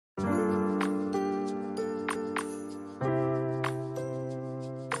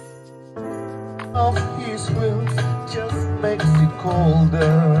of his wheels just makes it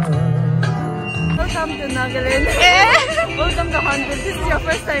colder. Welcome to Nagaland. Welcome to hornbill. This is your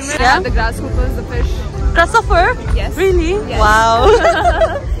first time, right? Yeah. The grasshoppers, the fish. Grasshopper? Yes. Really? Yes. Wow.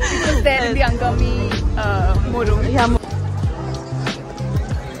 Because there in the Angami Moro. Yeah.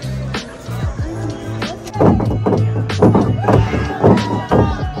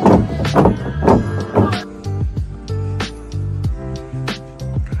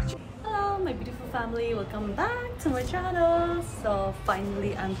 Welcome back to my channel. So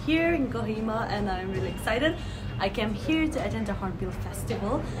finally I'm here in Kohima and I'm really excited. I came here to attend the Hornbill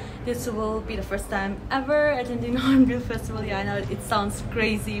Festival. This will be the first time ever attending the Hornbill Festival. Yeah, I know it sounds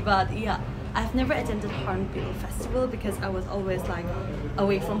crazy, but yeah, I've never attended Hornbill Festival because I was always like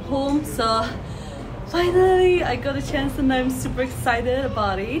away from home. So finally I got a chance and I'm super excited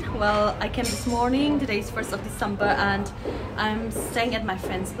about it. Well, I came this morning. Today is 1st of December and I'm staying at my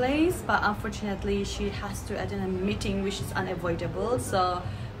friend's place, but unfortunately she has to attend a meeting which is unavoidable, so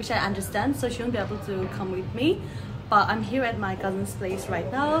which I understand, so she won't be able to come with me. But I'm here at my cousin's place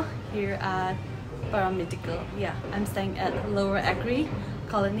right now, here at Paramedical. Yeah, I'm staying at Lower Agri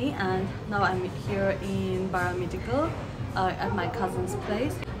Colony and now I'm here in Paramedical at my cousin's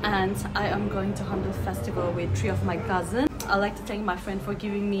place. And I am going to Hornbill Festival with 3 of my cousins. I'd like to thank my friend for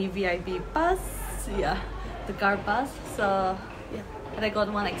giving me VIP pass, yeah, the car pass. So yeah, and I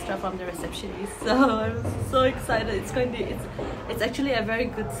got one extra from the receptionist. So I'm so excited. It's actually a very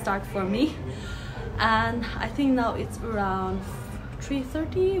good start for me. And I think now it's around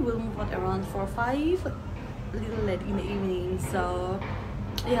 3:30. We'll move out around 4 or 5, a little late in the evening. So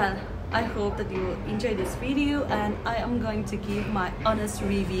yeah, I hope that you will enjoy this video and I am going to give my honest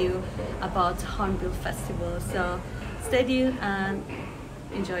review about Hornbill Festival. So stay tuned and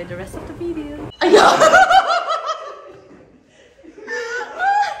enjoy the rest of the video.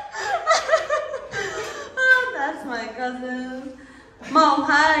 Oh, that's my cousin. Mom,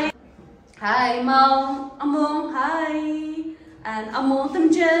 hi. Hi, Mom. Among, hi. And Among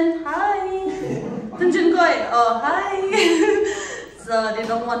Tamjin, hi. Tamjin Koi, oh, hi. So they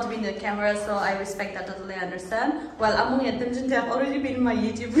don't want to be in the camera, so I respect that, totally understand. Well, Among and Tamjin, they have already been in my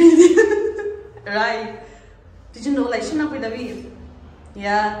YouTube video. Right. Did you know, like, Shinap with David?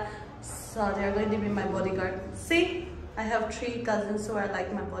 Yeah. So they're going to be my bodyguard. See? I have 3 cousins who are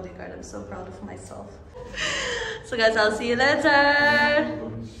like my bodyguard. I'm so proud of myself. So guys, I'll see you later.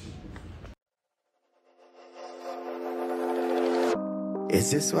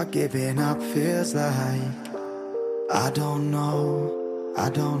 Is this what giving up feels like? I don't know, I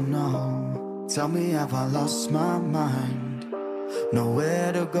don't know. Tell me, have I lost my mind?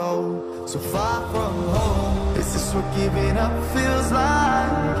 Nowhere to go, so far from home. Is this what giving up feels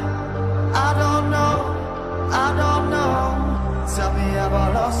like? I don't know, I don't know. Tell me, have I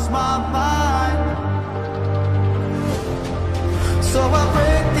lost my mind? So I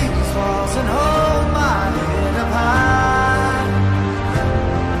break these walls and hold my head up high,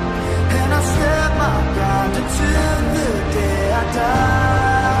 and I step my ground until the day I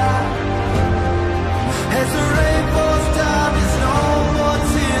die. As the rain falls down, there's no more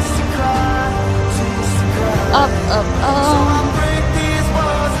tears to cry, tears to cry. Up, up, up. So I break these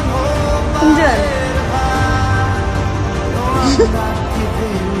walls and hold my head up high. No, I'm not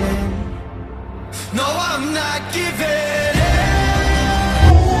giving in. No, I'm not giving in.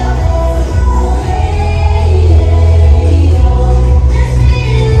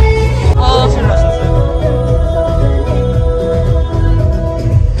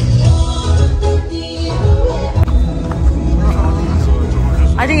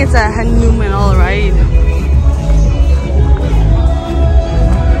 I think it's a handloom and all, right?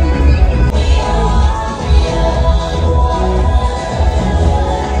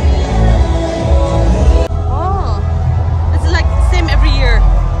 Oh, it's like the same every year.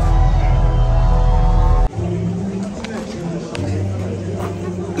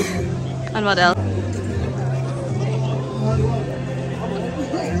 And what else?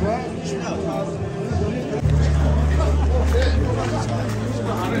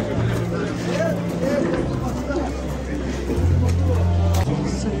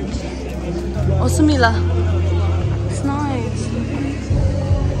 Oh, Sumila. It's nice.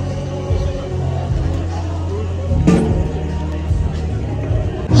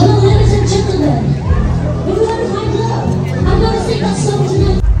 Hello, ladies and gentlemen. Everyone find love. I'm gonna sing a song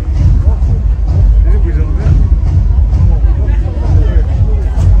tonight.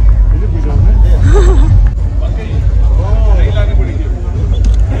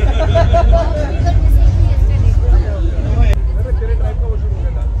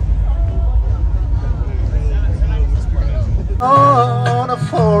 On a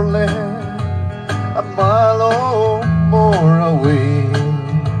four-lane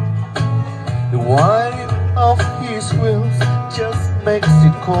makes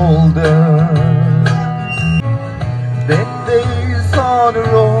it colder. Then days on the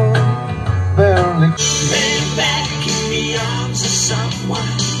road barely. Lay back in the arms of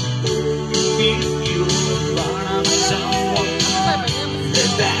someone. If you were born of someone. Lay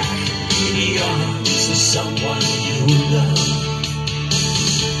back in the arms of someone you love.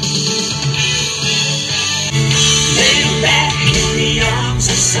 Lay back in the arms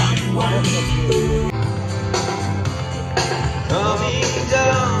of someone. Coming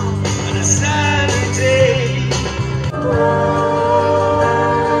down on a Saturday.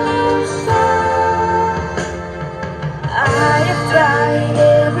 I have tried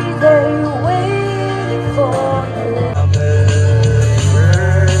every day waiting for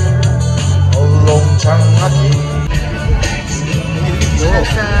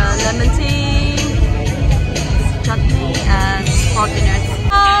That's lemon tea, chutney, and coconuts.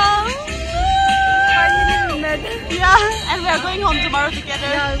 Yeah, and we are going home tomorrow together.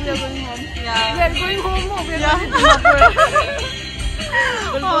 Yeah, we are going home. Yeah. We are going home or we are Yeah. going to Singapore.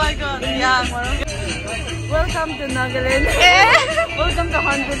 Oh my god. Yeah. Welcome to Nagaland. Welcome to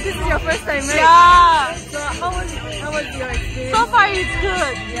Hornbill. This is your first time, right? Yeah. So how was your experience? So far it's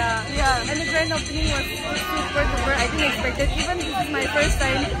good. Yeah. Yeah. And the grand opening was super duper. I didn't expect it. Even this is my first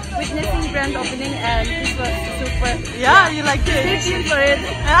time witnessing grand opening, and this was super. Yeah, you like Stay it. tuned for it.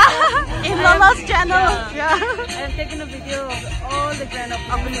 In Lola's channel. Yeah. I have taken a video of all the grand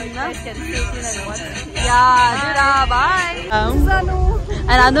opening. So you guys can stay tuned and watch. Yeah. Bye.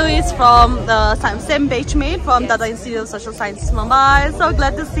 And Anu is from the same batch mate from Tata Institute of Social Sciences, Mumbai. So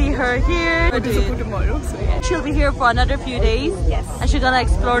glad to see her here. Tomorrow. So yeah. She'll be here for another few days. Yes. And she's gonna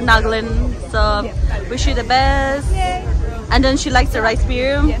explore Nagaland. So wish you the best. Yay. And then she likes the rice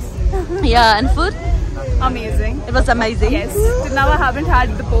beer. Yes. Yeah, and food. Amazing. It was amazing. Yes. Till now I haven't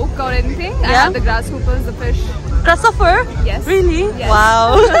had the pork or anything. I Yeah? had the grasshoppers, the fish. Crossover? Yes. Really? Yes.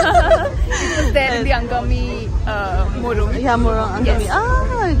 Wow. It was there in the Angami Morum. Yeah, Murong Angami. Yes.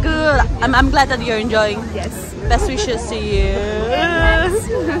 Ah, good. I'm glad that you're enjoying. Yes. Best wishes to you.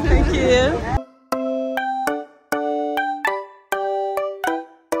 Thank you.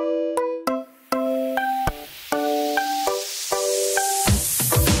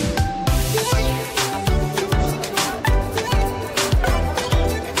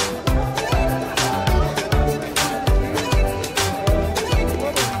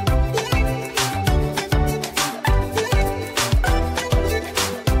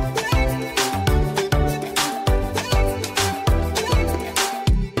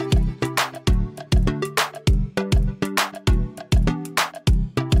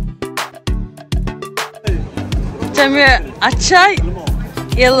 Jamir, achai,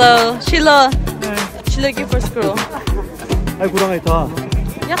 yellow, Shilo, Shilo give for scroll. Ay, kurang ito.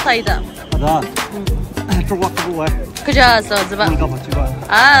 Yeah, taida. Ada. Terwak ko ba? Kuja so, diba? Ka pa chiba.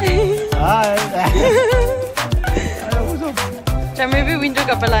 Ah. Ay. Jamir bi window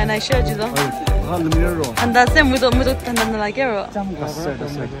ka pala na share jido. Ha, luminar ro. Anda se mudo tanda na lagi ro. Kasi.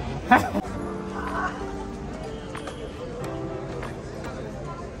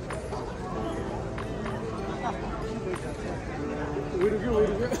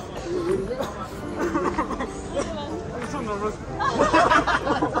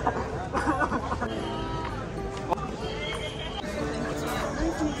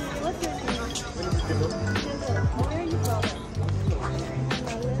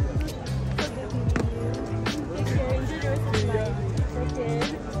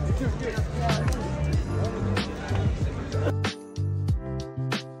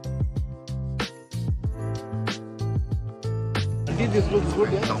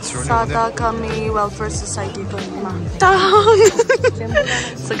 Sata Kami Welfare Society Kohima.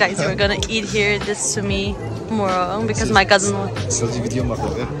 So guys, we're gonna eat here this sumi murong because my cousin Selfie video mag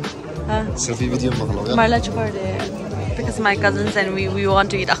loggen. Selfie video mag loggen. Marla Chuparde. Because my cousins and we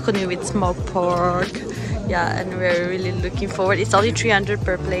want to eat akuni with smoked pork. Yeah, and we're really looking forward. It's only 300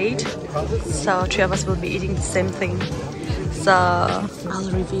 per plate. So 3 of us will be eating the same thing. So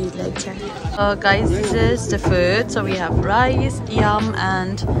I'll review it later. Guys, this is the food. So we have rice, yam,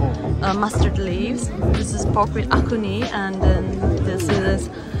 and mustard leaves. This is pork with akuni, and then this is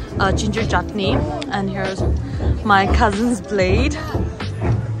ginger chutney. And here's my cousin's blade.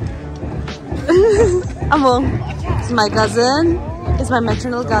 Among, this is my cousin. It's my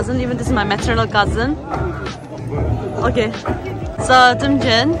maternal cousin. Even this is my maternal cousin. Okay. So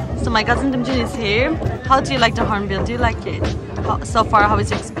Dimjin, so my cousin Dimjin is here. How do you like the hornbill? Do you like it? So far, how is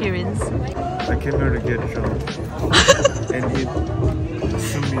your experience? I came here to get drunk and eat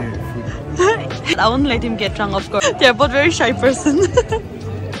sumi food. I won't let him get drunk, of course. They're both very shy person.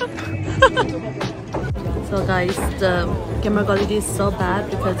 So guys, the camera quality is so bad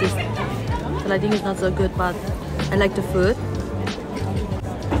because the lighting is not so good, but I like the food.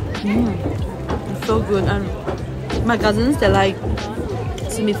 It's so good, and my cousins, they like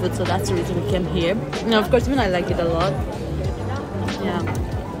sumi food, so that's the reason we came here. And of course, even I like it a lot. Yeah,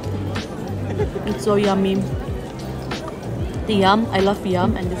 it's so yummy. The yam, I love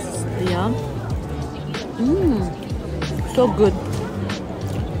yam, and this is the yam. So good.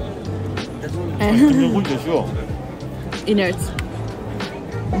 And innards.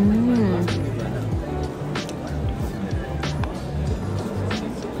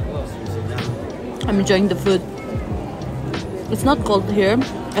 I'm enjoying the food. It's not cold here.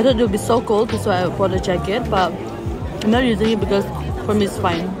 I thought it would be so cold, that's why I bought a jacket, but I'm not using it because for me it's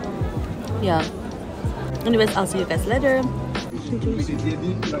fine. Yeah. Anyways, I'll see you guys later.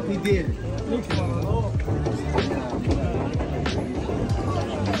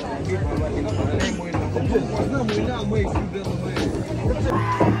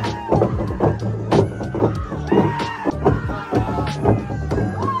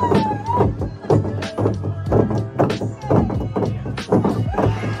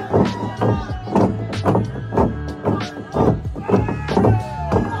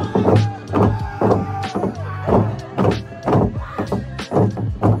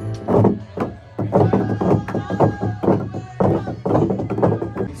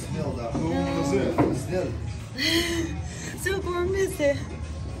 Super messy.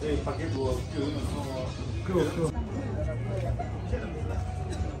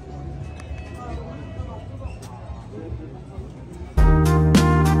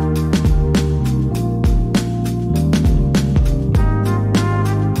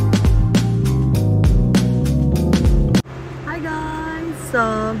 Hi guys,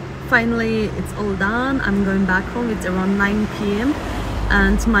 so finally it's all done. I'm going back home. It's around 9 p.m.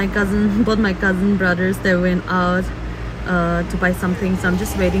 and both my cousin brothers, they went out to buy something, so I'm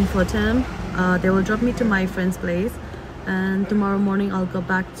just waiting for them. They will drop me to my friend's place, and tomorrow morning I'll go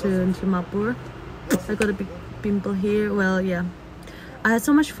back to Dimapur. I got a big pimple here. Well, yeah, I had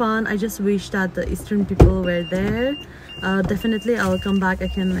so much fun. I just wish that the Eastern people were there. Definitely I will come back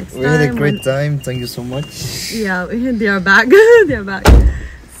again next time. We had a great time, thank you so much. Yeah, they are back. They are back.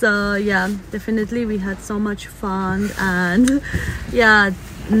 So yeah, definitely we had so much fun, and yeah,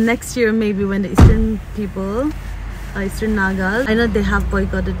 next year maybe when the Eastern people, Eastern Nagas, I know they have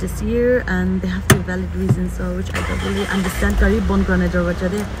boycotted this year and they have the valid reasons, so which I don't really understand.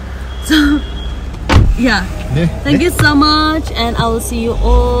 So yeah, thank you so much, and I will see you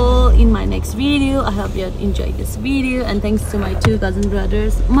all in my next video. I hope you have enjoyed this video, and thanks to my two cousin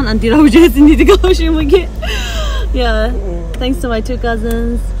brothers. Yeah, thanks to my two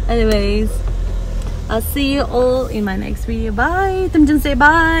cousins. Anyways, I'll see you all in my next video. Bye. Timjan, say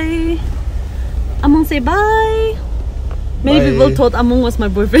bye. Among, say bye. Many people thought Among was my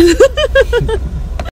boyfriend.